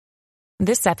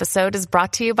This episode is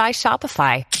brought to you by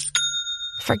Shopify.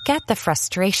 Forget the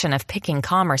frustration of picking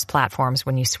commerce platforms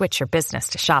when you switch your business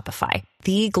to Shopify,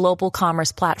 the global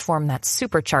commerce platform that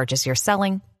supercharges your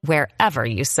selling wherever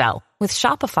you sell. With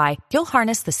Shopify, you'll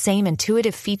harness the same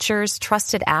intuitive features,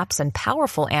 trusted apps, and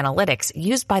powerful analytics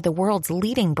used by the world's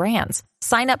leading brands.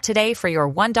 Sign up today for your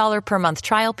 $1 per month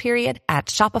trial period at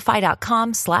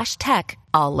shopify.com/tech,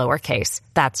 all lowercase.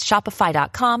 That's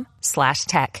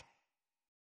shopify.com/tech.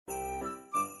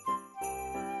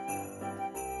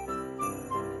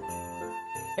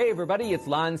 Hey everybody, it's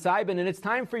Lon Seidman, and it's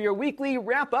time for your weekly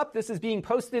wrap-up. This is being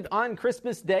posted on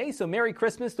Christmas Day, so Merry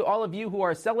Christmas to all of you who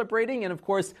are celebrating. And of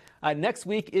course, next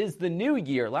week is the New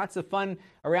Year. Lots of fun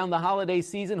around the holiday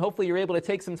season. Hopefully you're able to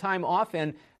take some time off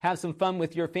and have some fun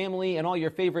with your family and all your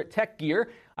favorite tech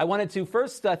gear. I wanted to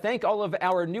first thank all of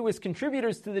our newest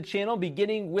contributors to the channel,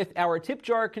 beginning with our tip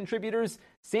jar contributors,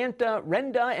 Santa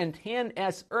Renda and Tan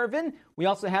S. Irvin. We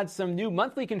also had some new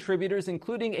monthly contributors,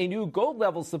 including a new gold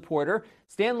level supporter,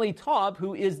 Stanley Taub,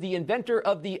 who is the inventor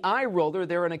of the eye roller.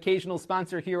 They're an occasional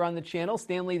sponsor here on the channel.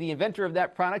 Stanley, the inventor of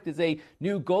that product, is a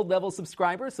new gold level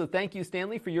subscriber. So thank you,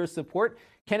 Stanley, for your support.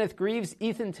 Kenneth Greaves,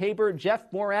 Ethan Tabor,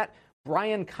 Jeff Morat,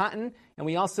 Brian Cotton, and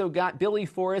we also got Billy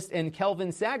Forrest and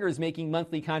Kelvin Saggers making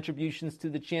monthly contributions to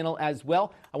the channel as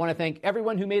well. I want to thank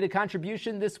everyone who made a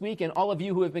contribution this week and all of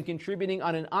you who have been contributing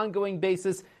on an ongoing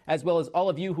basis, as well as all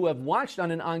of you who have watched on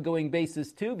an ongoing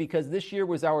basis too, because this year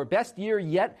was our best year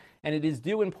yet, and it is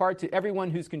due in part to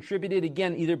everyone who's contributed,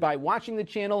 again, either by watching the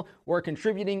channel or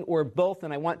contributing or both,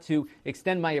 and I want to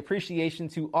extend my appreciation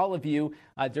to all of you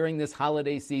during this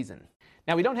holiday season.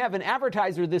 Now, we don't have an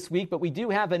advertiser this week, but we do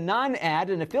have a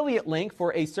non-ad, an affiliate link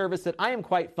for a service that I am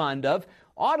quite fond of,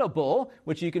 Audible,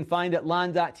 which you can find at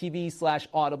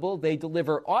lon.tv/audible. They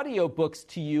deliver audiobooks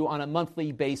to you on a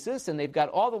monthly basis, and they've got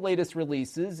all the latest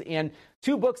releases. And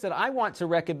two books that I want to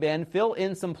recommend fill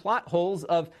in some plot holes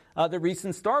of the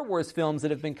recent Star Wars films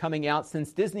that have been coming out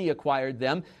since Disney acquired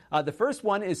them. The first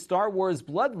one is Star Wars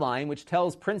Bloodline, which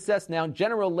tells Princess, now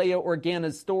General Leia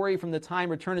Organa's story from the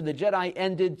time Return of the Jedi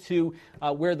ended to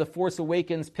where The Force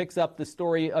Awakens picks up the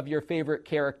story of your favorite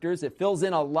characters. It fills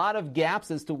in a lot of gaps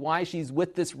as to why she's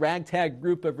with this ragtag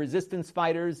group of resistance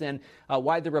fighters and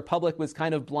why the Republic was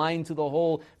kind of blind to the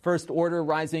whole First Order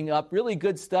rising up. Really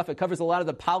good stuff. It covers a lot of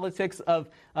the politics of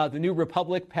the New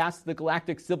Republic past the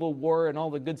Galactic Civil War and all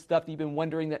the good stuff that you've been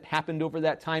wondering that happened over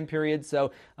that time period.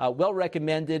 So well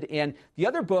recommended. And the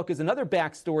other book is another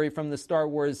backstory from the Star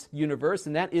Wars universe,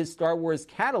 and that is Star Wars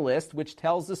Catalyst, which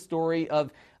tells the story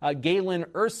of Galen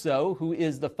Erso, who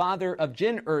is the father of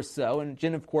Jyn Erso. And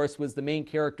Jyn, of course, was the main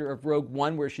character of Rogue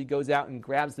One, where she goes out and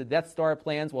grabs the Death Star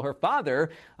plans. Well, her father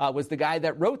was the guy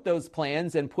that wrote those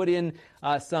plans and put in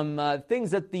some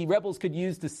things that the rebels could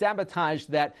use to sabotage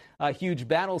that huge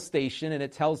battle station. And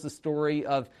it tells the story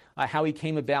of how he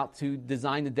came about to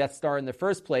design the Death Star in the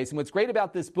first place. And what's great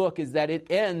about this book is that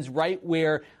it ends right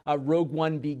where Rogue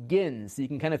One begins. So you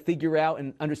can kind of figure out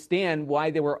and understand why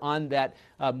they were on that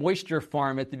moisture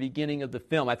farm at the beginning of the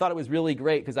film. I thought it was really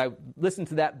great because I listened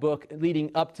to that book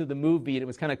leading up to the movie, and it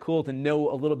was kind of cool to know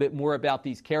a little bit more about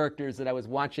these characters that I was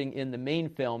watching in the main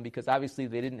film, because obviously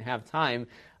they didn't have time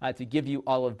to give you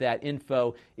all of that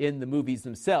info in the movies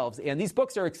themselves. And these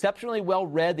books are exceptionally well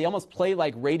read. They almost play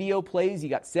like radio plays. You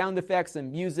got sound effects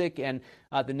and music, and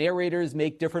the narrators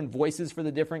make different voices for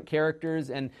the different characters,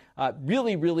 and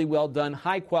really, really well done.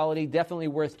 High quality, definitely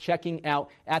worth checking out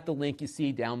at the link you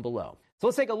see down below. So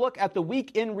let's take a look at the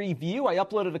week in review. I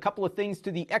uploaded a couple of things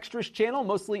to the Extras channel,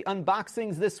 mostly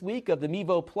unboxings this week of the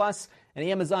Mevo Plus and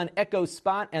Amazon Echo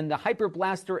Spot and the Hyper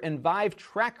Blaster and Vive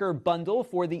Tracker bundle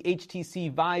for the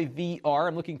HTC Vive VR.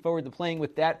 I'm looking forward to playing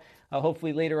with that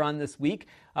hopefully later on this week.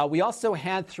 We also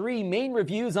had 3 main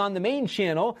reviews on the main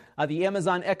channel, the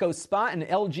Amazon Echo Spot and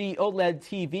LG OLED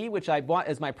TV, which I bought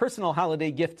as my personal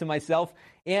holiday gift to myself,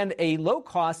 and a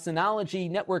low-cost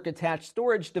Synology network-attached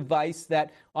storage device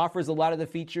that offers a lot of the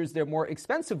features their more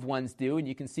expensive ones do, and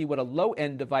you can see what a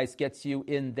low-end device gets you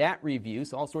in that review,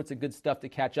 so all sorts of good stuff to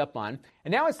catch up on.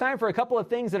 And now it's time for a couple of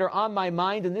things that are on my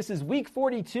mind, and this is week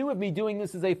 42 of me doing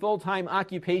this as a full-time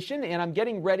occupation, and I'm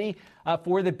getting ready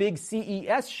for the big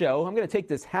CES show. I'm going to take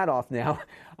this hat off now.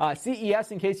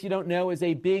 CES, in case you don't know, is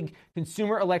a big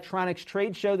consumer electronics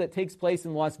trade show that takes place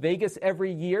in Las Vegas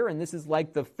every year, and this is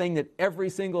like the thing that every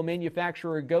single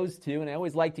manufacturer goes to, and I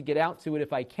always like to get out to it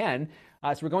if I can.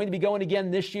 So we're going to be going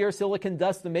again this year. Silicon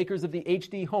Dust, the makers of the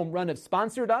HD Home Run, have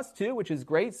sponsored us too, which is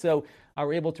great. So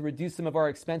we're able to reduce some of our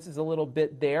expenses a little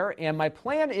bit there. And my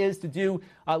plan is to do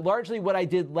largely what I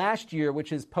did last year,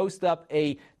 which is post up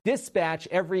a dispatch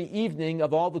every evening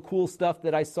of all the cool stuff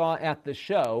that I saw at the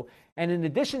show. And in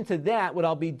addition to that, what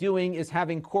I'll be doing is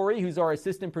having Corey, who's our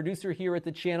assistant producer here at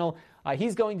the channel,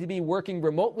 he's going to be working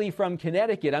remotely from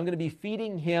Connecticut. I'm going to be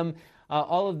feeding him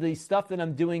all of the stuff that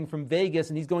I'm doing from Vegas,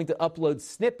 and he's going to upload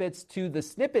snippets to the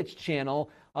Snippets channel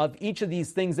of each of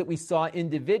these things that we saw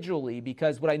individually,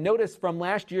 because what I noticed from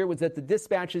last year was that the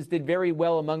dispatches did very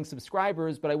well among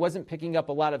subscribers, but I wasn't picking up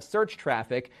a lot of search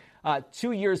traffic.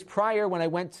 2 years prior, when I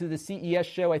went to the CES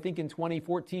show, I think in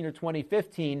 2014 or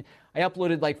 2015, I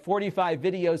uploaded like 45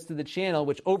 videos to the channel,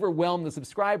 which overwhelmed the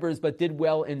subscribers, but did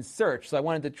well in search. So I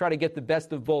wanted to try to get the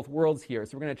best of both worlds here.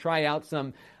 So we're going to try out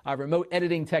some remote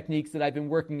editing techniques that I've been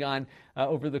working on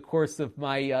over the course of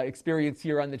my experience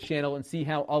here on the channel and see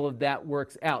how all of that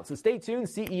works out. So stay tuned.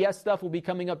 CES stuff will be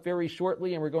coming up very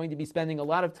shortly, and we're going to be spending a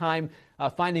lot of time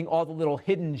finding all the little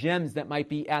hidden gems that might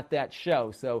be at that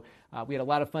show. So we had a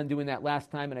lot of fun doing that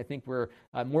last time, and I think we're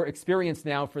more experienced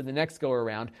now for the next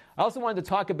go-around. I also wanted to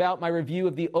talk about my review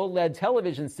of the OLED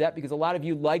television set, because a lot of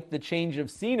you liked the change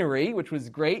of scenery, which was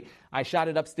great. I shot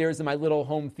it upstairs in my little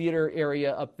home theater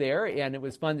area up there, and it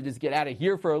was fun to just get out of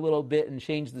here for a little bit and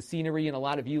change the scenery, and a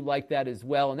lot of you liked that as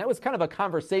well. And that was kind of a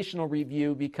conversational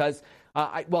review because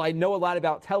I know a lot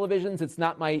about televisions. It's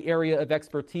not my area of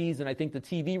expertise, and I think the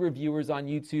TV reviewers on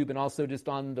YouTube and also just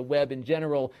on the web in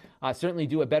general certainly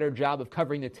do a better job of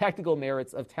covering the technical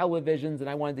merits of televisions, and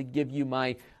I wanted to give you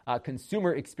my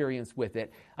consumer experience with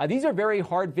it. These are very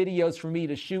hard videos for me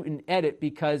to shoot and edit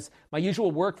because my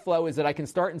usual workflow is that I can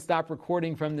start and stop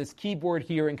recording from this keyboard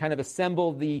here and kind of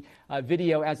assemble the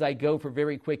video as I go for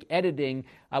very quick editing.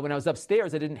 When I was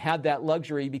upstairs, I didn't have that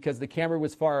luxury because the camera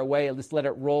was far away. I just let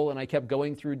it roll and I kept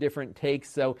going through different takes.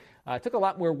 So it took a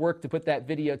lot more work to put that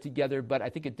video together, but I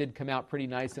think it did come out pretty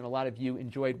nice, and a lot of you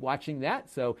enjoyed watching that.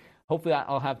 So hopefully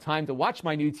I'll have time to watch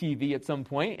my new TV at some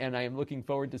point, and I am looking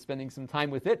forward to spending some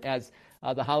time with it as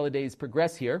the holidays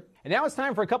progress here. And now it's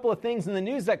time for a couple of things in the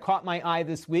news that caught my eye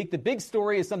this week. The big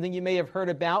story is something you may have heard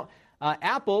about.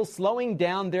 Apple slowing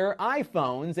down their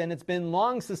iPhones, and it's been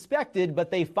long suspected,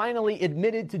 but they finally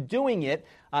admitted to doing it.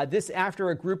 This after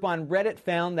a group on Reddit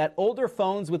found that older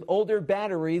phones with older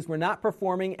batteries were not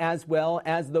performing as well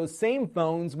as those same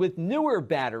phones with newer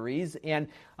batteries. And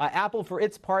Apple, for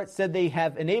its part, said they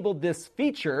have enabled this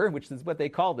feature, which is what they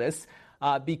call this,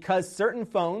 because certain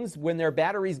phones, when their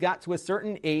batteries got to a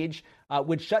certain age,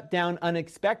 would shut down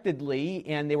unexpectedly,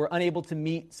 and they were unable to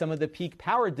meet some of the peak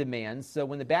power demands. So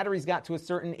when the batteries got to a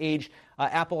certain age,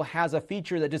 Apple has a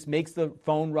feature that just makes the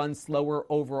phone run slower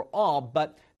overall,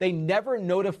 but they never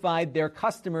notified their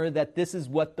customer that this is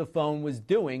what the phone was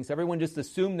doing. So everyone just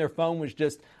assumed their phone was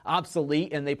just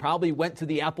obsolete, and they probably went to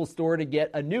the Apple store to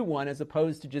get a new one as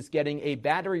opposed to just getting a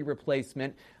battery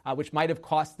replacement, which might have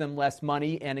cost them less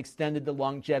money and extended the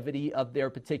longevity of their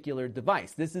particular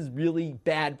device. This is really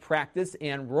bad practice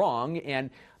and wrong, and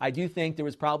I do think there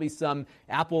was probably some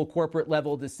Apple corporate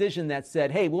level decision that said,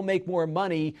 hey, we'll make more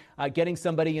money getting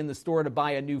somebody in the store to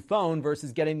buy a new phone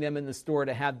versus getting them in the store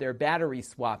to have their battery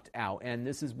swapped out. And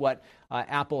this is what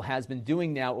Apple has been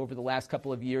doing now over the last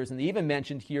couple of years. And they even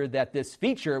mentioned here that this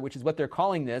feature, which is what they're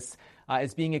calling this,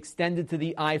 is being extended to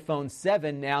the iPhone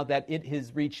 7 now that it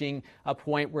is reaching a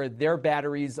point where their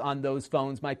batteries on those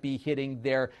phones might be hitting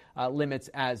their limits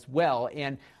as well.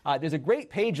 And there's a great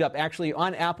page up actually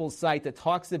on Apple's site that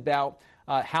talks about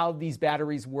how these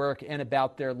batteries work and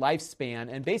about their lifespan.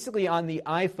 And basically on the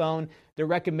iPhone, they're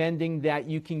recommending that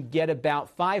you can get about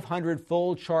 500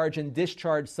 full charge and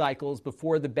discharge cycles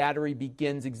before the battery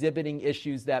begins exhibiting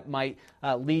issues that might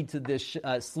lead to this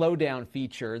slowdown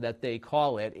feature that they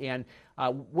call it. And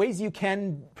ways you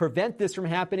can prevent this from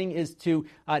happening is to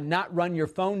not run your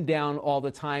phone down all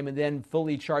the time and then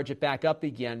fully charge it back up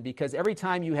again, because every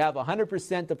time you have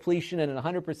 100% depletion and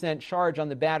 100% charge on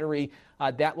the battery,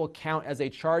 that will count as a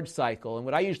charge cycle. And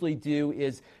what I usually do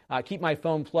is keep my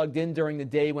phone plugged in during the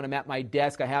day when I'm at my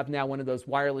desk. I have now one of those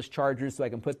wireless chargers so I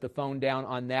can put the phone down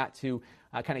on that to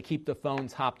kind of keep the phone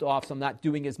topped off, so I'm not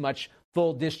doing as much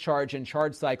full discharge and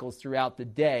charge cycles throughout the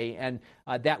day. And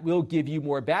that will give you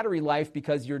more battery life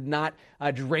because you're not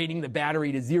draining the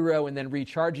battery to zero and then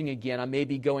recharging again. I may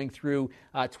be going through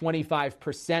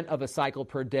 25% of a cycle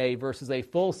per day versus a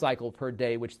full cycle per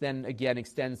day, which then again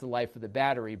extends the life of the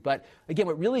battery. But again,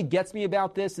 what really gets me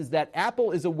about this is that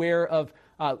Apple is aware of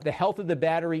the health of the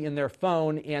battery in their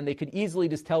phone, and they could easily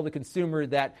just tell the consumer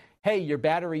that, hey, your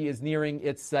battery is nearing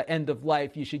its end of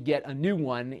life, you should get a new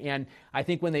one. And I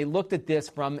think when they looked at this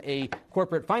from a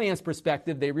corporate finance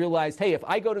perspective, they realized, hey, if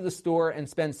I go to the store and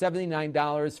spend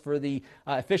 $79 for the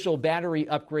official battery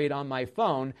upgrade on my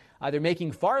phone, they're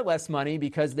making far less money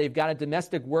because they've got a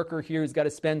domestic worker here who's got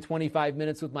to spend 25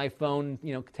 minutes with my phone,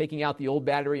 taking out the old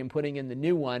battery and putting in the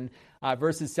new one,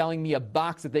 versus selling me a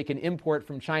box that they can import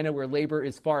from China where labor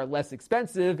is far less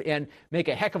expensive and make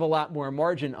a heck of a lot more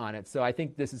margin on it. So I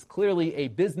think this is clearly a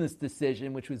business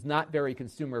decision, which was not very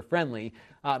consumer friendly.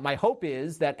 My hope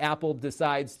is that Apple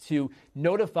decides to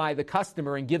notify the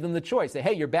customer and give them the choice. Say,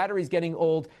 hey, your battery's getting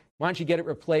old. Why don't you get it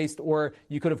replaced? Or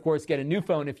you could, of course, get a new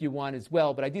phone if you want as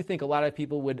well. But I do think a lot of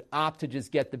people would opt to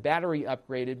just get the battery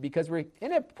upgraded because we're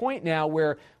in a point now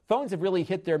where phones have really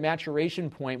hit their maturation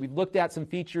point. We've looked at some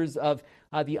features of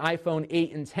the iPhone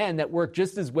 8 and 10 that work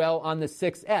just as well on the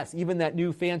 6S. Even that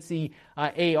new fancy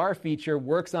AR feature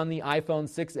works on the iPhone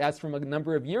 6S from a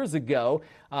number of years ago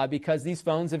because these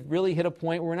phones have really hit a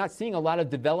point where we're not seeing a lot of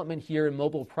development here in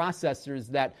mobile processors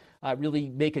that really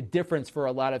make a difference for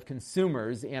a lot of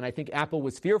consumers. And I think Apple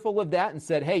was fearful of that and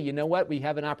said, hey, you know what? We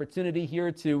have an opportunity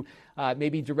here to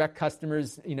maybe direct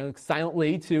customers,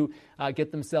 silently to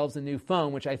get themselves a new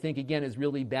phone, which I think, again, is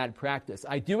really bad practice.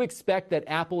 I do expect that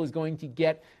Apple is going to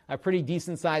get a pretty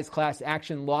decent-sized class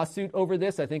action lawsuit over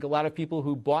this. I think a lot of people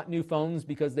who bought new phones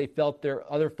because they felt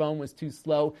their other phone was too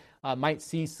slow might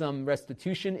see some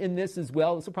restitution in this as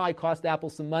well. This will probably cost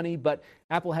Apple some money, but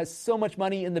Apple has so much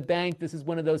money in the bank. This is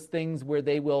one of those things where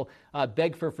they will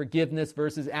beg for forgiveness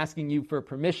versus asking you for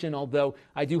permission, although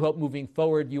I do hope moving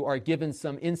forward you are given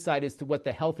some insight as to what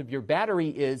the health of your battery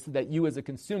is so that you as a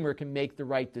consumer can make the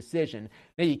right decision.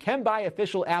 Now, you can buy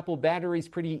official Apple batteries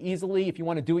pretty easily. If you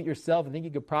want to do it yourself, I think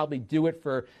you could probably do it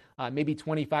for maybe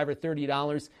 $25 or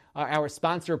 $30. Our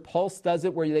sponsor Pulse does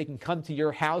it where they can come to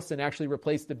your house and actually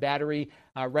replace the battery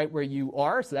right where you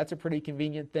are. So that's a pretty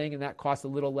convenient thing, and that costs a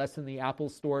little less than the Apple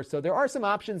Store. So there are some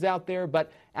options out there,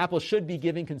 but Apple should be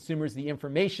giving consumers the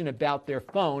information about their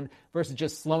phone versus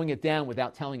just slowing it down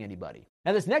without telling anybody.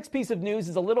 Now, this next piece of news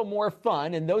is a little more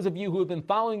fun, and those of you who have been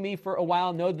following me for a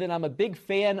while know that I'm a big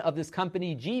fan of this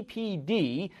company,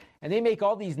 GPD, and they make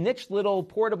all these niche little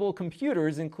portable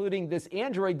computers, including this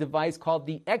Android device called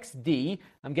the XD.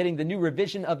 I'm getting the new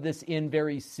revision of this in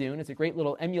very soon. It's a great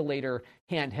little emulator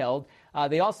handheld.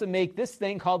 They also make this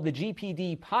thing called the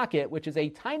GPD Pocket, which is a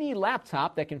tiny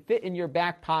laptop that can fit in your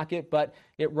back pocket, but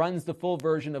it runs the full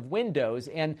version of Windows.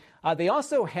 And they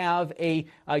also have a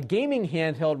gaming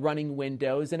handheld running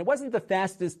Windows, and it wasn't the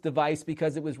fastest device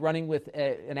because it was running with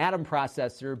an Atom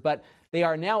processor, but they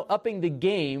are now upping the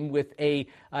game with a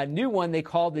new one they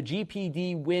call the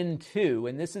GPD Win 2,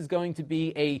 and this is going to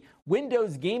be a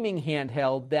Windows gaming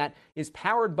handheld that is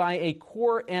powered by a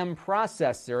Core M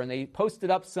processor, and they posted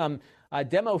up some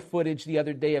demo footage the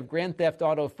other day of Grand Theft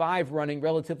Auto 5 running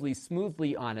relatively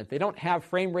smoothly on it. They don't have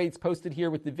frame rates posted here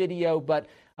with the video, but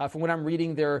from what I'm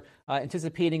reading, they're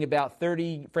anticipating about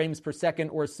 30 frames per second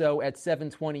or so at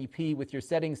 720p with your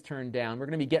settings turned down. We're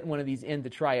going to be getting one of these in to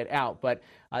try it out, but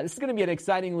this is going to be an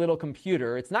exciting little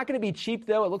computer. It's not going to be cheap,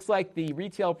 though. It looks like the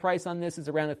retail price on this is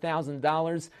around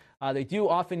 $1,000. They do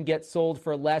often get sold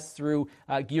for less through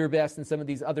GearBest and some of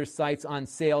these other sites on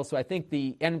sale, so I think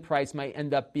the end price might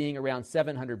end up being around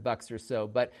 $700 or so.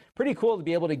 But pretty cool to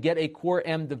be able to get a Core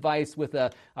M device with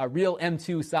a real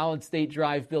M2 solid-state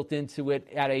drive built into it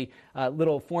at a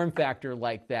little form factor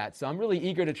like that. So I'm really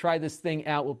eager to try this thing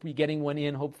out. We'll be getting one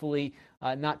in hopefully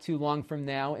not too long from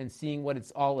now and seeing what it's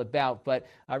all about. But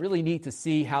really neat to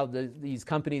see how these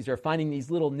companies are finding these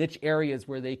little niche areas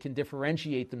where they can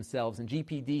differentiate themselves, and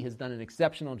GPD has done an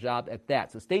exceptional job at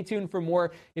that. So stay tuned for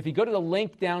more. If you go to the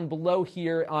link down below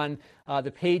here on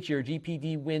the page here,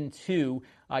 GPD Win 2,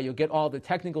 you'll get all the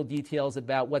technical details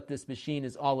about what this machine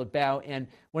is all about. And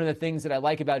one of the things that I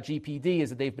like about GPD is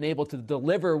that they've been able to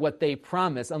deliver what they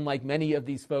promise, unlike many of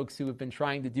these folks who have been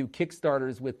trying to do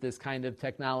Kickstarters with this kind of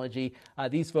technology.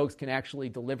 These folks can actually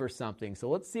deliver something. So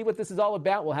let's see what this is all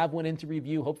about. We'll have one in to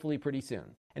review hopefully pretty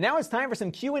soon. And now it's time for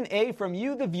some Q&A from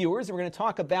you, the viewers. And we're going to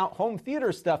talk about home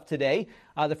theater stuff today.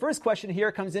 The first question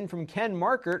here comes in from Ken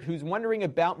Markert, who's wondering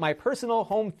about my personal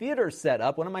home theater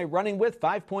setup. What am I running with,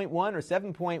 5.1 or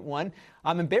 7.1?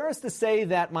 I'm embarrassed to say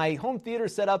that my home theater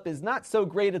setup is not so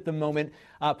great at the moment,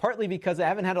 partly because I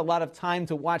haven't had a lot of time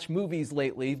to watch movies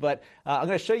lately. But I'm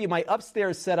going to show you my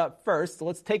upstairs setup first. So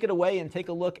let's take it away and take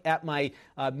a look at my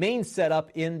main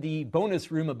setup in the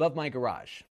bonus room above my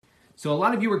garage. So a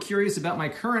lot of you are curious about my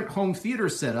current home theater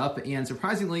setup, and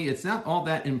surprisingly, it's not all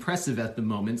that impressive at the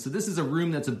moment. So this is a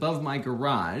room that's above my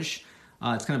garage.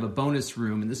 It's kind of a bonus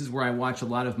room, and this is where I watch a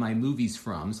lot of my movies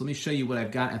from. So let me show you what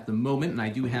I've got at the moment, and I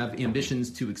do have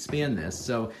ambitions to expand this.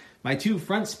 So my two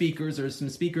front speakers are some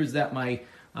speakers that my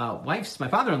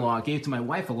father-in-law gave to my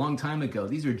wife a long time ago.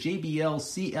 These are JBL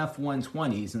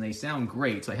CF120s, and they sound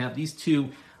great. So I have these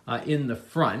two in the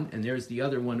front, and there's the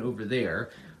other one over there.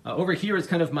 Over here is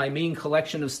kind of my main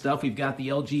collection of stuff. We've got the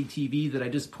LG TV that I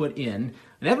just put in.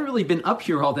 I haven't really been up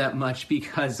here all that much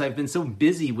because I've been so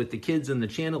busy with the kids and the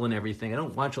channel and everything. I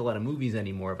don't watch a lot of movies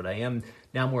anymore, but I am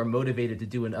now more motivated to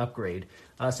do an upgrade.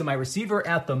 So my receiver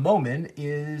at the moment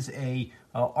is a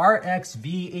RX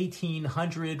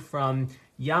V1800 from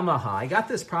Yamaha. I got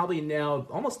this probably now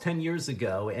almost 10 years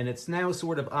ago, and it's now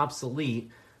sort of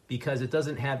obsolete because it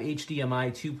doesn't have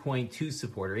HDMI 2.2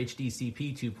 support or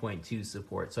HDCP 2.2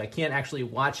 support. So I can't actually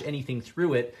watch anything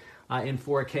through it in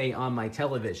 4K on my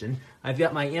television. I've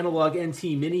got my Analog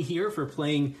NT Mini here for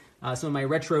playing some of my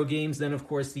retro games. Then, of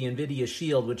course, the NVIDIA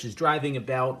Shield, which is driving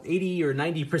about 80 or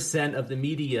 90% of the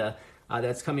media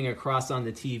that's coming across on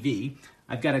the TV.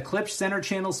 I've got a Klipsch center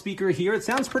channel speaker here. It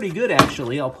sounds pretty good,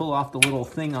 actually. I'll pull off the little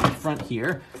thing on the front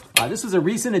here. This was a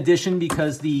recent addition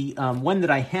because the one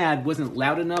that I had wasn't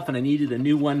loud enough and I needed a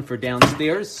new one for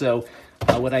downstairs. So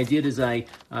what I did is I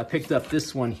picked up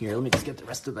this one here. Let me just get the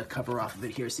rest of the cover off of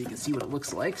it here so you can see what it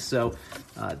looks like. So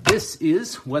this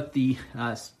is what the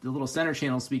little center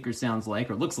channel speaker sounds like,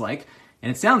 or looks like.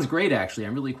 And it sounds great, actually.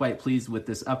 I'm really quite pleased with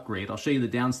this upgrade. I'll show you the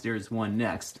downstairs one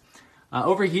next.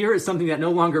 Over here is something that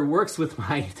no longer works with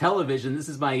my television. This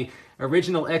is my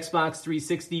original Xbox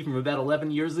 360 from about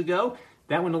 11 years ago.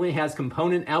 That one only has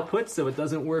component output, so it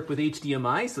doesn't work with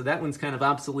HDMI, so that one's kind of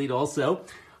obsolete also.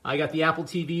 I got the Apple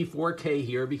TV 4K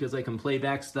here because I can play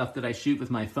back stuff that I shoot with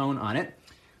my phone on it.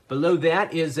 Below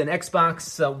that is an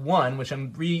Xbox One, which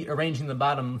I'm rearranging the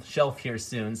bottom shelf here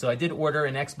soon. So I did order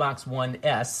an Xbox One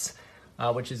S,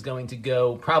 which is going to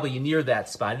go probably near that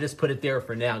spot. I just put it there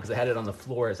for now because I had it on the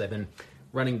floor as I've been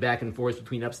running back and forth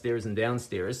between upstairs and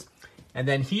downstairs. And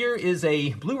then here is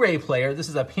a Blu-ray player. This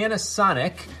is a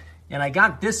Panasonic, and I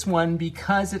got this one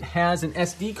because it has an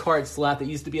SD card slot that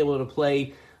used to be able to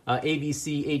play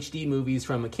ABC HD movies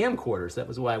from a camcorder, so that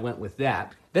was why I went with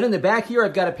that. Then in the back here,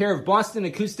 I've got a pair of Boston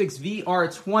Acoustics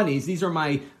VR20s. These are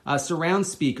my surround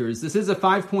speakers. This is a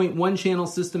 5.1 channel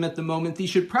system at the moment. These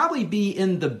should probably be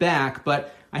in the back,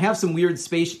 but I have some weird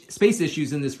space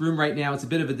issues in this room right now. It's a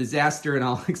bit of a disaster, and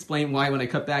I'll explain why when I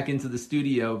cut back into the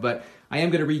studio, but I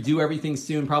am going to redo everything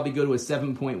soon, probably go to a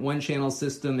 7.1 channel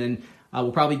system, and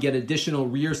we'll probably get additional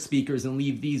rear speakers and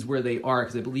leave these where they are,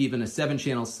 because I believe in a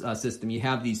 7-channel system, you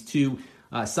have these two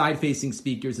side-facing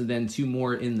speakers and then two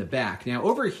more in the back. Now,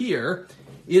 over here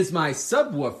is my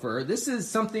subwoofer. This is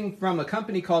something from a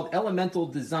company called Elemental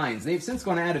Designs. They've since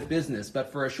gone out of business,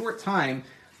 but for a short time,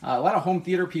 a lot of home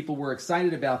theater people were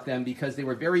excited about them because they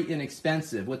were very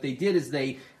inexpensive. What they did is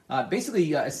they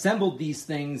basically assembled these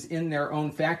things in their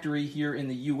own factory here in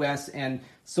the U.S. and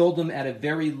sold them at a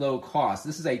very low cost.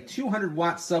 This is a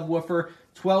 200-watt subwoofer,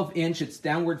 12-inch. It's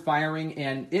downward firing,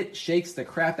 and it shakes the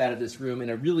crap out of this room in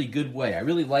a really good way. I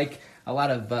really like a lot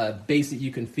of bass that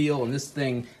you can feel, and this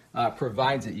thing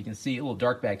provides it. You can see a little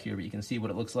dark back here, but you can see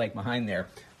what it looks like behind there.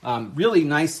 Really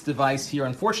nice device here.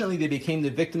 Unfortunately, they became the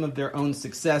victim of their own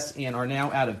success and are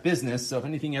now out of business. So if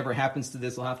anything ever happens to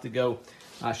this, I'll have to go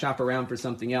shop around for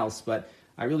something else. But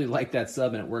I really like that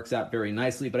sub, and it works out very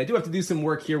nicely. But I do have to do some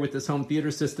work here with this home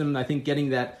theater system. I think getting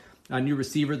that new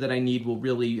receiver that I need will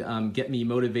really get me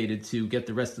motivated to get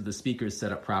the rest of the speakers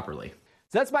set up properly.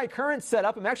 So that's my current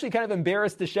setup. I'm actually kind of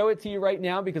embarrassed to show it to you right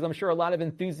now because I'm sure a lot of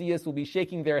enthusiasts will be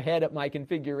shaking their head at my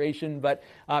configuration. But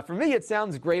for me, it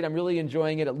sounds great. I'm really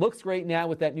enjoying it. It looks great now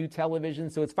with that new television.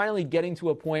 So it's finally getting to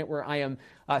a point where I am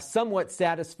somewhat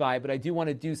satisfied, but I do want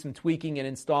to do some tweaking and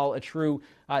install a true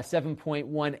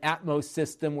 7.1 Atmos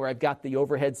system where I've got the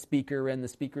overhead speaker and the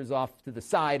speakers off to the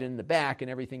side and the back and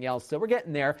everything else. So we're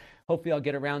getting there. Hopefully I'll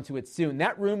get around to it soon.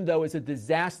 That room, though, is a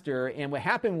disaster. And what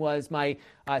happened was my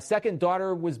second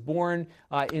daughter was born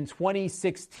in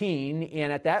 2016.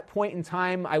 And at that point in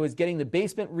time, I was getting the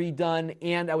basement redone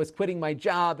and I was quitting my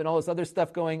job and all this other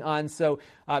stuff going on. So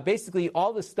basically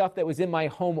all the stuff that was in my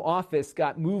home office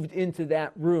got moved into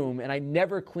that room, and I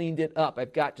never cleaned it up.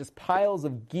 I've got just piles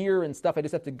of gear and stuff I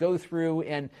just have to go through,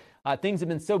 and Things have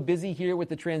been so busy here with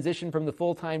the transition from the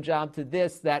full-time job to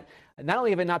this that not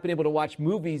only have I not been able to watch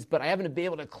movies, but I haven't been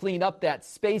able to clean up that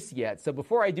space yet. So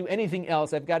before I do anything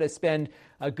else, I've got to spend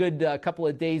a good couple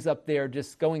of days up there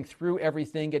just going through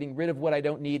everything, getting rid of what I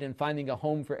don't need, and finding a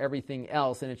home for everything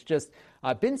else. And it's just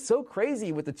been so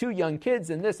crazy with the 2 young kids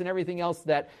and this and everything else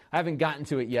that I haven't gotten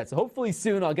to it yet. So hopefully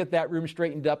soon I'll get that room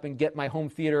straightened up and get my home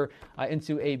theater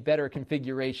into a better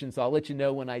configuration. So I'll let you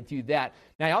know when I do that.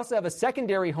 Now, I also have a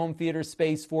secondary home theater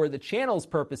space for the channels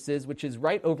purposes, which is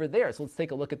right over there. So let's take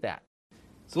a look at that.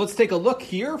 So let's take a look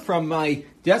here from my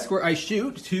desk where I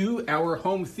shoot to our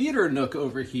home theater nook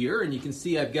over here. And you can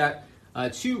see I've got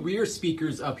 2 rear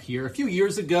speakers up here. A few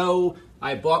years ago,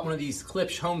 I bought one of these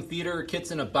Klipsch home theater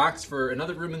kits in a box for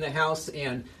another room in the house,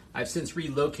 and I've since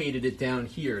relocated it down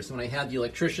here. So when I had the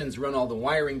electricians run all the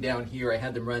wiring down here, I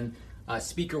had them run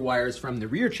speaker wires from the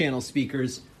rear channel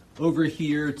speakers over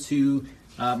here to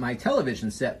my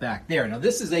television set back there. Now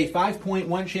this is a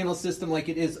 5.1 channel system like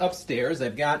it is upstairs.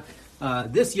 I've got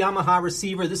this Yamaha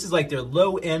receiver. This is like their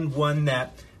low-end one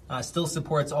that still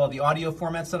supports all the audio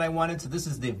formats that I wanted. So this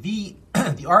is the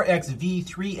RX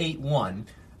V381.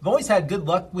 I've always had good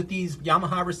luck with these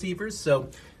Yamaha receivers, so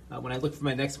when I look for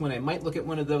my next one, I might look at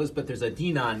one of those, but there's a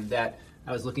Denon that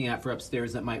I was looking at for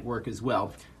upstairs that might work as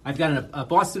well. I've got a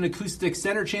Boston Acoustic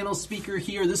center channel speaker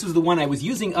here. This was the one I was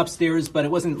using upstairs, but it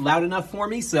wasn't loud enough for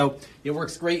me, so it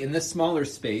works great in this smaller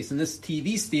space. And this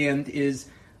TV stand is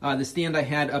the stand I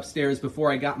had upstairs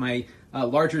before I got my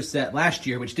larger set last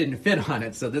year, which didn't fit on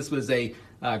it. So this was a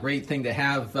great thing to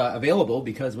have available,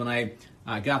 because when I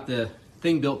got the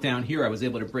thing built down here, I was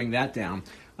able to bring that down.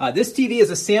 This TV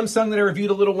is a Samsung that I reviewed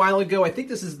a little while ago. I think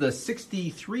this is the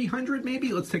 6300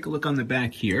 maybe. Let's take a look on the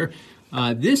back here.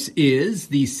 This is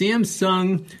the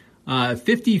Samsung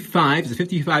 55, it's a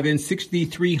 55-inch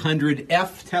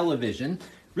 6300F television.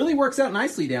 Really works out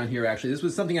nicely down here, actually. This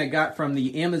was something I got from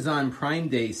the Amazon Prime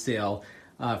Day sale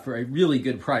for a really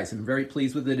good price. I'm very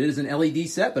pleased with it. It is an LED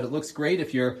set, but it looks great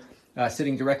if you're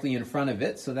sitting directly in front of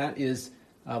it. So that is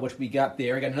what we got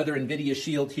there. I got another NVIDIA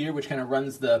Shield here, which kind of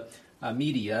runs the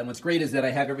media. And what's great is that I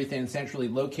have everything centrally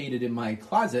located in my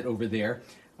closet over there,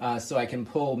 so I can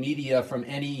pull media from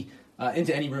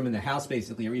into any room in the house,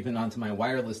 basically, or even onto my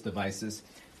wireless devices.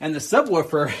 And the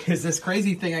subwoofer is this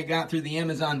crazy thing I got through the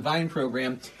Amazon Vine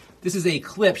program. This is a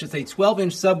Klipsch. It's a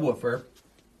 12-inch subwoofer,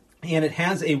 and it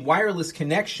has a wireless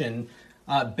connection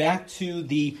back to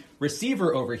the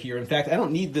receiver over here. In fact, I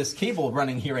don't need this cable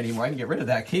running here anymore. I can get rid of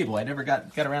that cable. I never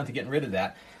got around to getting rid of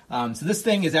that. So this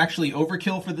thing is actually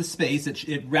overkill for the space.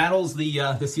 It rattles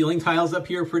the ceiling tiles up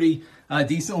here pretty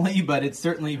decently, but it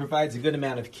certainly provides a good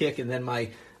amount of kick. And then my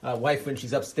wife, when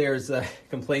she's upstairs,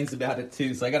 complains about it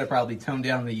too. So I got to probably tone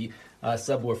down the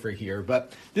subwoofer here.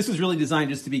 But this was really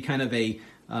designed just to be kind of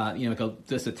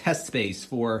just a test space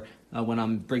for when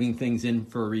I'm bringing things in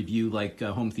for a review, like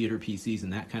home theater PCs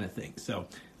and that kind of thing. So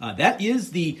that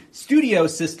is the studio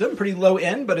system, pretty low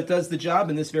end, but it does the job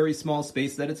in this very small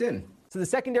space that it's in. So the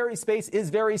secondary space is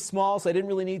very small, so I didn't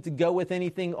really need to go with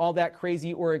anything all that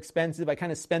crazy or expensive. I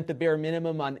kind of spent the bare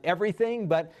minimum on everything,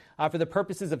 but for the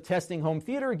purposes of testing home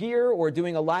theater gear or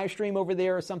doing a live stream over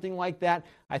there or something like that,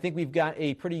 I think we've got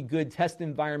a pretty good test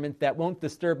environment that won't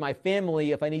disturb my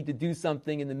family if I need to do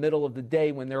something in the middle of the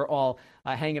day when they're all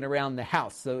hanging around the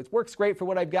house. So it works great for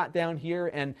what I've got down here,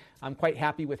 and I'm quite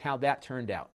happy with how that turned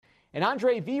out. And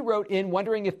Andre V wrote in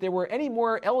wondering if there were any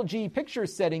more LG picture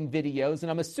setting videos,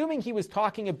 and I'm assuming he was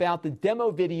talking about the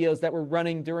demo videos that were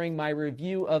running during my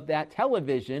review of that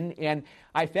television. And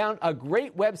I found a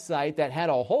great website that had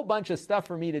a whole bunch of stuff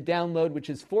for me to download, which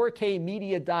is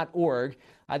 4kmedia.org.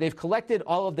 They've collected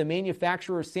all of the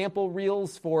manufacturer sample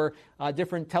reels for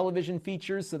different television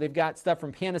features. So they've got stuff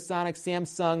from Panasonic,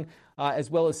 Samsung, as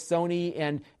well as Sony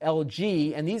and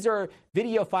LG. And these are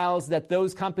video files that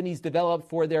those companies develop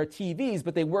for their TVs,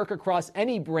 but they work across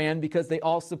any brand because they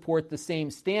all support the same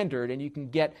standard. And you can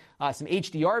get some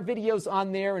HDR videos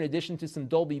on there in addition to some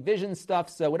Dolby Vision stuff.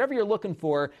 So whatever you're looking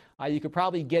for, you could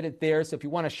probably get it there. So if you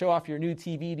want to show off your new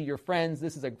TV to your friends,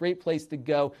 this is a great place to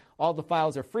go. All the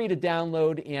files are free to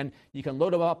download, and you can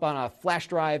load them up on a flash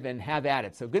drive and have at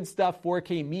it. So good stuff,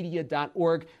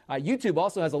 4kmedia.org. YouTube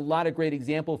also has a lot of great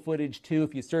example footage, too.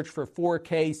 If you search for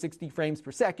 4K 60 frames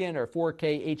per second or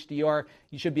 4K HDR,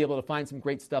 you should be able to find some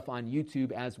great stuff on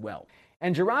YouTube as well.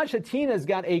 And Jiraj Hatina's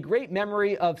got a great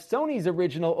memory of Sony's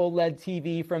original OLED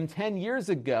TV from 10 years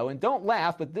ago. And don't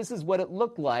laugh, but this is what it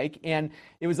looked like. And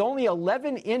it was only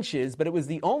 11 inches, but it was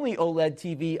the only OLED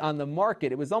TV on the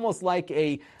market. It was almost like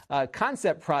a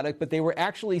concept product, but they were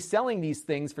actually selling these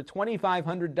things for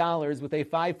 $2,500 with a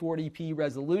 540p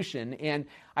resolution. And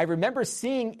I remember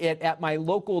seeing it at my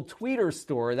local Tweeter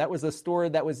store. That was a store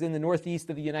that was in the northeast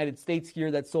of the United States here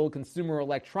that sold consumer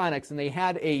electronics. And they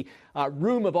had a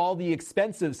room of all the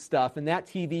expensive stuff, and that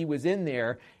TV was in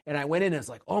there. And I went in and was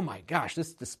like, oh my gosh,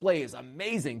 this display is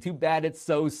amazing. Too bad it's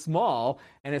so small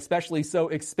and especially so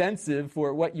expensive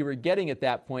for what you were getting at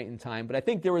that point in time. But I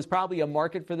think there was probably a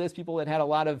market for this. People that had a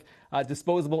lot of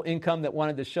disposable income that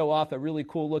wanted to show off a really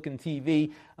cool looking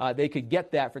TV. They could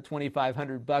get that for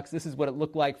 $2,500. This is what it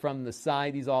looked like from the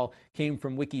side. These all came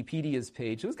from Wikipedia's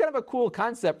page. It was kind of a cool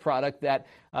concept product that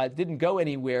didn't go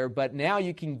anywhere, but now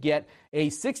you can get a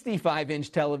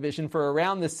 65-inch television for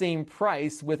around the same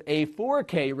price with a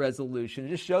 4K resolution. It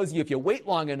just shows you if you wait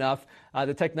long enough,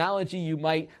 the technology you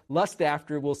might lust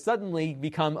after will suddenly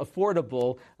become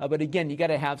affordable. But again, you got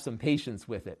to have some patience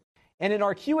with it. And in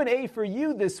our Q&A for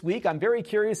you this week, I'm very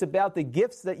curious about the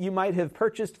gifts that you might have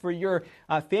purchased for your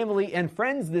family and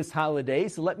friends this holiday.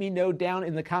 So let me know down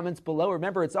in the comments below.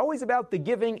 Remember, it's always about the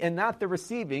giving and not the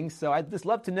receiving. So I'd just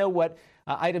love to know what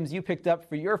items you picked up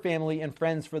for your family and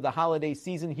friends for the holiday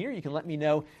season here. You can let me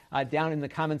know down in the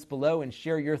comments below and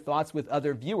share your thoughts with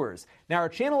other viewers. Now, our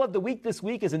channel of the week this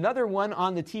week is another one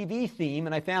on the TV theme,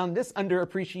 and I found this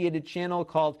underappreciated channel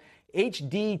called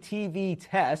HD TV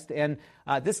Test, and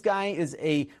this guy is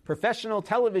a professional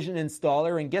television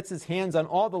installer and gets his hands on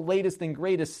all the latest and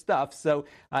greatest stuff. So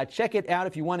check it out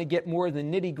if you want to get more of the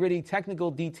nitty-gritty technical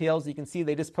details. You can see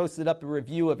they just posted up a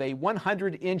review of a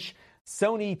 100-inch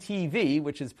Sony TV,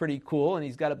 which is pretty cool, and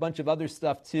he's got a bunch of other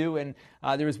stuff too. And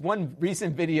there was one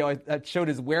recent video that showed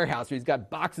his warehouse where he's got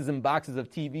boxes and boxes of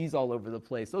TVs all over the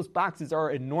place. Those boxes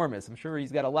are enormous. I'm sure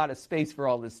he's got a lot of space for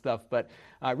all this stuff, but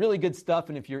really good stuff.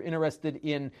 And if you're interested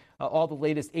in all the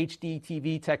latest HD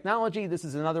TV technology, this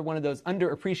is another one of those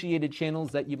underappreciated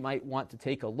channels that you might want to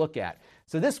take a look at.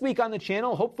 So this week on the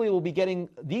channel, hopefully we'll be getting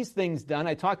these things done.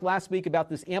 I talked last week about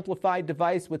this amplified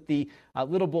device with the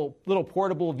little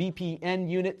portable VPN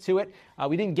unit to it.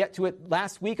 We didn't get to it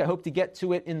last week. I hope to get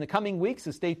to it in the coming weeks,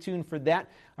 so stay tuned for that.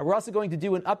 We're also going to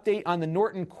do an update on the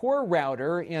Norton Core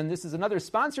router, and this is another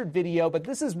sponsored video, but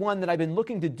this is one that I've been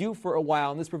looking to do for a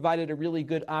while, and this provided a really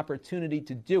good opportunity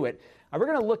to do it. We're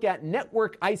going to look at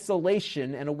network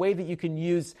isolation and a way that you can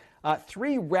use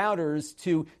 3 routers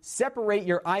to separate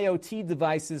your IoT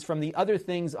devices from the other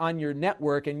things on your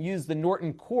network and use the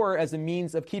Norton Core as a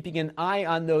means of keeping an eye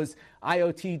on those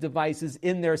IoT devices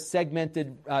in their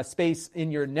segmented space in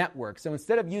your network. So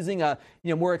instead of using a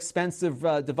more expensive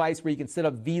device where you can set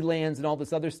up VLANs and all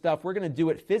this other stuff, we're going to do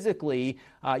it physically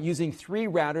using 3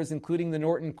 routers, including the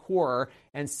Norton Core,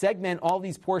 and segment all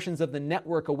these portions of the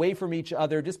network away from each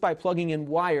other just by plugging in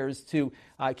wires to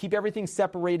keep everything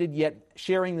separated yet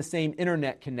sharing the same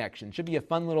internet connection. Should be a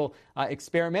fun little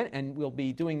experiment, and we'll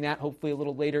be doing that hopefully a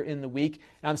little later in the week.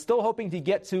 And I'm still hoping to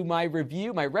get to my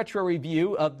review, my retro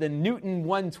review of the Newton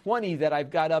 120 that I've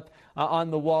got up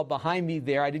on the wall behind me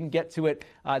there. I didn't get to it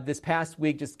this past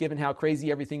week, just given how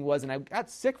crazy everything was, and I got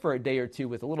sick for a day or two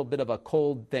with a little bit of a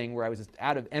cold thing where I was just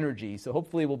out of energy. So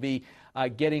hopefully we'll be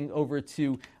getting over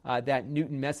to that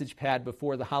Newton message pad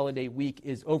before the holiday week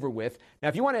is over with. Now,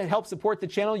 if you want to help support the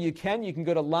channel, you can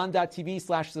go to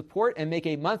lon.tv/support and make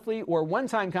a monthly or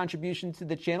one-time contribution to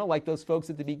the channel like those folks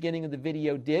at the beginning of the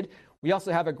video did. We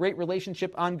also have a great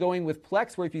relationship ongoing with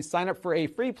Plex, where if you sign up for a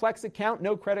free Plex account,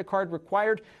 no credit card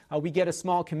required, we get a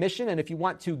small commission. And if you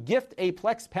want to gift a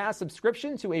Plex Pass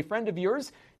subscription to a friend of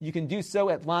yours, you can do so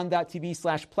at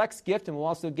lon.tv/PlexGift, and we'll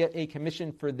also get a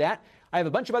commission for that. I have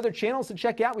a bunch of other channels to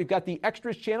check out. We've got the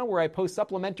Extras channel where I post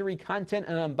supplementary content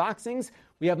and unboxings.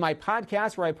 We have my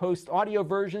podcast where I post audio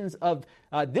versions of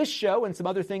this show and some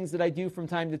other things that I do from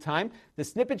time to time. The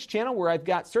Snippets channel where I've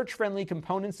got search-friendly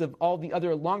components of all the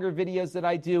other longer videos that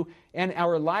I do, and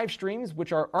our live streams,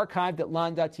 which are archived at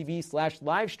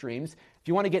lon.tv/livestreams. If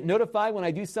you want to get notified when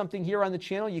I do something here on the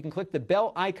channel, you can click the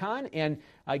bell icon and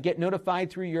get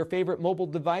notified through your favorite mobile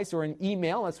device or an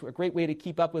email. That's a great way to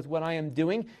keep up with what I am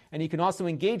doing. And you can also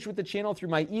engage with the channel through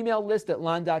my email list at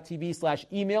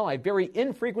lon.tv/email. I very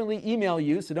infrequently email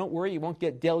you, so don't worry, you won't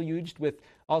get deluged with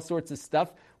all sorts of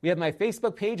stuff. We have my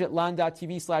Facebook page at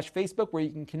lon.tv/Facebook where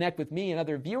you can connect with me and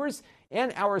other viewers.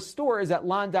 And our store is at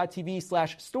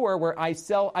lon.tv/store where I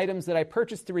sell items that I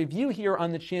purchased to review here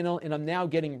on the channel and I'm now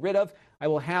getting rid of. I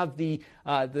will have the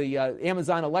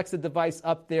Amazon Alexa device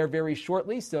up there very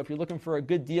shortly. So if you're looking for a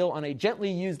good deal on a gently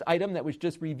used item that was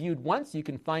just reviewed once, you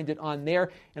can find it on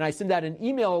there. And I send out an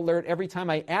email alert every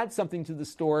time I add something to the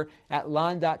store at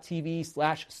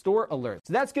lon.tv/store alert.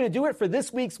 So that's going to do it for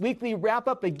this week's weekly wrap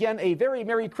up. Again, a very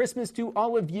Merry Christmas to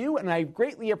all of you. And I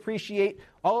greatly appreciate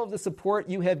all of the support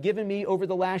you have given me over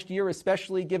the last year,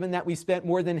 especially given that we spent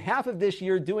more than half of this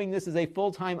year doing this as a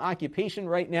full-time occupation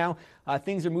right now.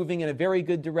 Things are moving in a very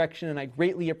good direction, and I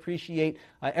greatly appreciate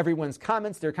everyone's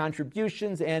comments, their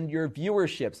contributions, and your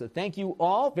viewership. So thank you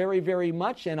all very, very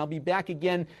much, and I'll be back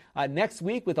again next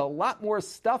week with a lot more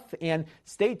stuff, and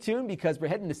stay tuned because we're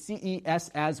heading to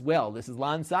CES as well. This is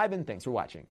Lon Seidman. Thanks for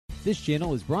watching. This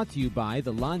channel is brought to you by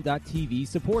the Lon.TV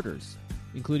supporters,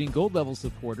 including gold-level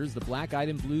supporters, the Black Eyed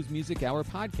and Blues Music Hour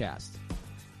podcast,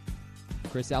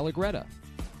 Chris Allegretta,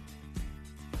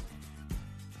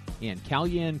 and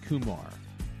Kalyan Kumar.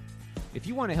 If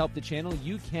you want to help the channel,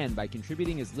 you can by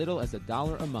contributing as little as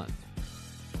 $1 a month.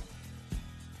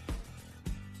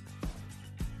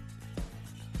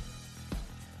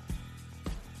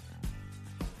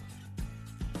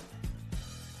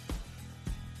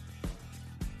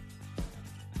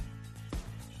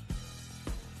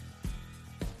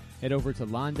 Head over to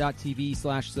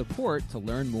lon.tv/support to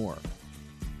learn more.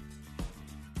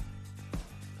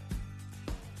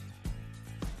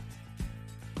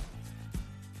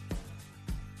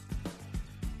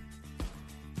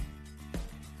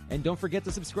 And don't forget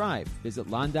to subscribe. Visit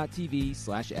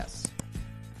lon.tv/s.